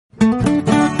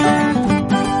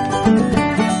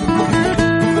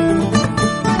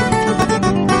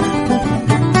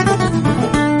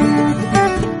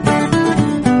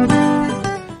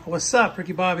What's up,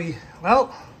 Ricky Bobby?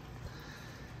 Well,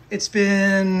 it's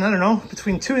been, I don't know,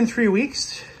 between 2 and 3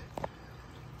 weeks,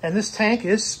 and this tank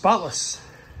is spotless.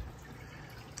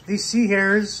 These sea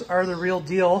hares are the real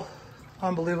deal.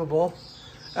 Unbelievable.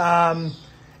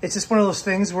 It's just one of those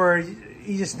things where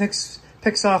he just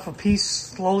picks off a piece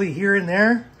slowly here and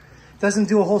there. Doesn't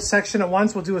do a whole section at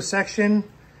once. We'll do a section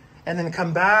and then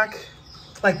come back.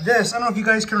 Like this, I don't know if you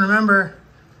guys can remember,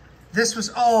 this was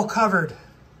all covered.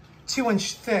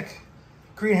 2-inch thick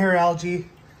green hair algae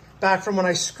back from when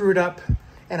I screwed up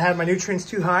and had my nutrients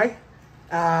too high.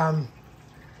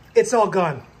 It's all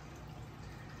gone.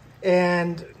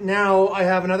 And now I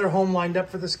have another home lined up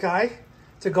for this guy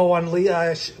to go on,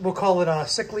 we'll call it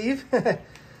sick leave. I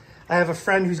have a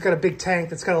friend who's got a big tank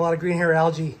that's got a lot of green hair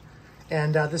algae,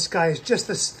 and this guy is just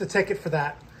the ticket for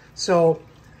that. So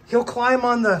he'll climb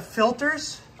on the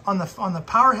filters, on the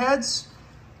power heads.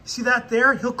 See that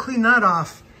there? He'll clean that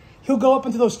off. He'll go up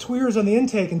into those tweers on the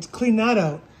intake and clean that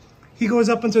out. He goes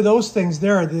up into those things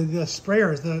there, the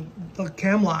sprayers, the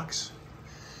cam locks,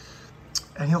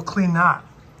 and he'll clean that.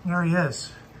 There he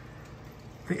is.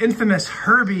 The infamous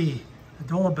Herbie, the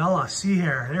Dolabella sea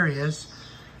hare. There he is.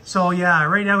 So yeah,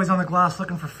 right now he's on the glass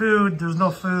looking for food. There's no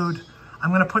food.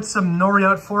 I'm gonna put some nori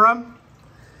out for him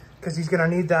because he's gonna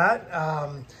need that.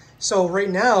 So right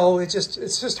now it's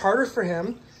just harder for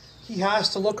him. He has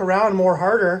to look around more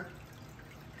harder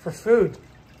for food.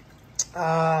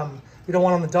 We don't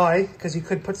want him to die because he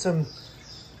could put some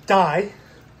dye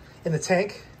in the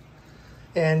tank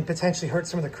and potentially hurt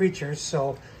some of the creatures.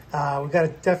 So we've got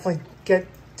to definitely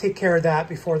take care of that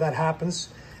before that happens.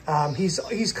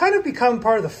 He's kind of become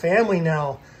part of the family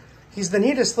now. He's the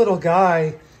neatest little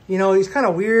guy. You know, he's kind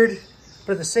of weird,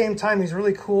 but at the same time, he's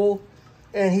really cool.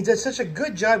 And he does such a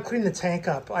good job cleaning the tank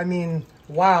up. I mean,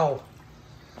 wow.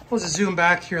 Let's zoom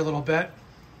back here a little bit.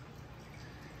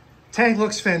 Tank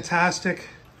looks fantastic.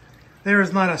 There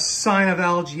is not a sign of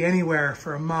algae anywhere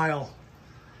for a mile.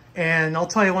 And I'll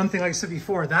tell you one thing, like I said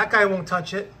before, that guy won't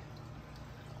touch it.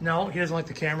 No, he doesn't like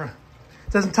the camera.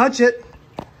 Doesn't touch it.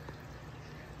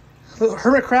 Little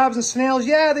hermit crabs and snails,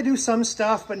 yeah, they do some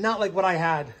stuff, but not like what I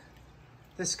had.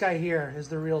 This guy here is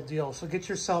the real deal. So get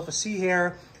yourself a sea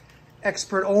hare,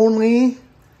 expert only.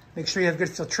 Make sure you have good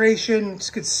filtration,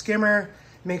 it's good skimmer.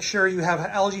 Make sure you have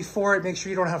algae for it. Make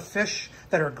sure you don't have fish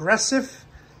that are aggressive.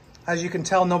 As you can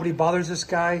tell, nobody bothers this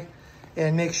guy.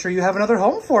 And make sure you have another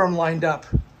home for him lined up.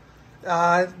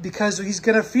 Because he's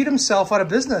gonna feed himself out of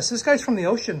business. This guy's from the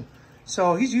ocean.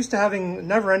 So he's used to having a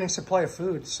never-ending supply of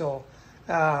food. So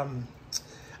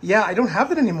yeah, I don't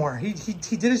have it anymore. He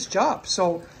did his job.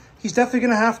 So he's definitely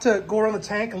gonna have to go around the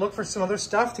tank and look for some other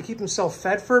stuff to keep himself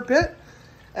fed for a bit.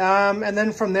 And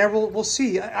then from there, we'll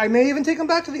see. I may even take him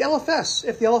back to the LFS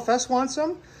if the LFS wants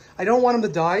him. I don't want him to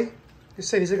die. Just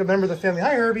say he's like a member of the family.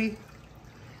 Hi, Herbie.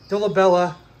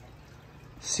 Dolabella,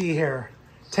 sea hare,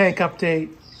 tank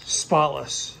update,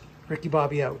 spotless. Ricky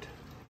Bobby out.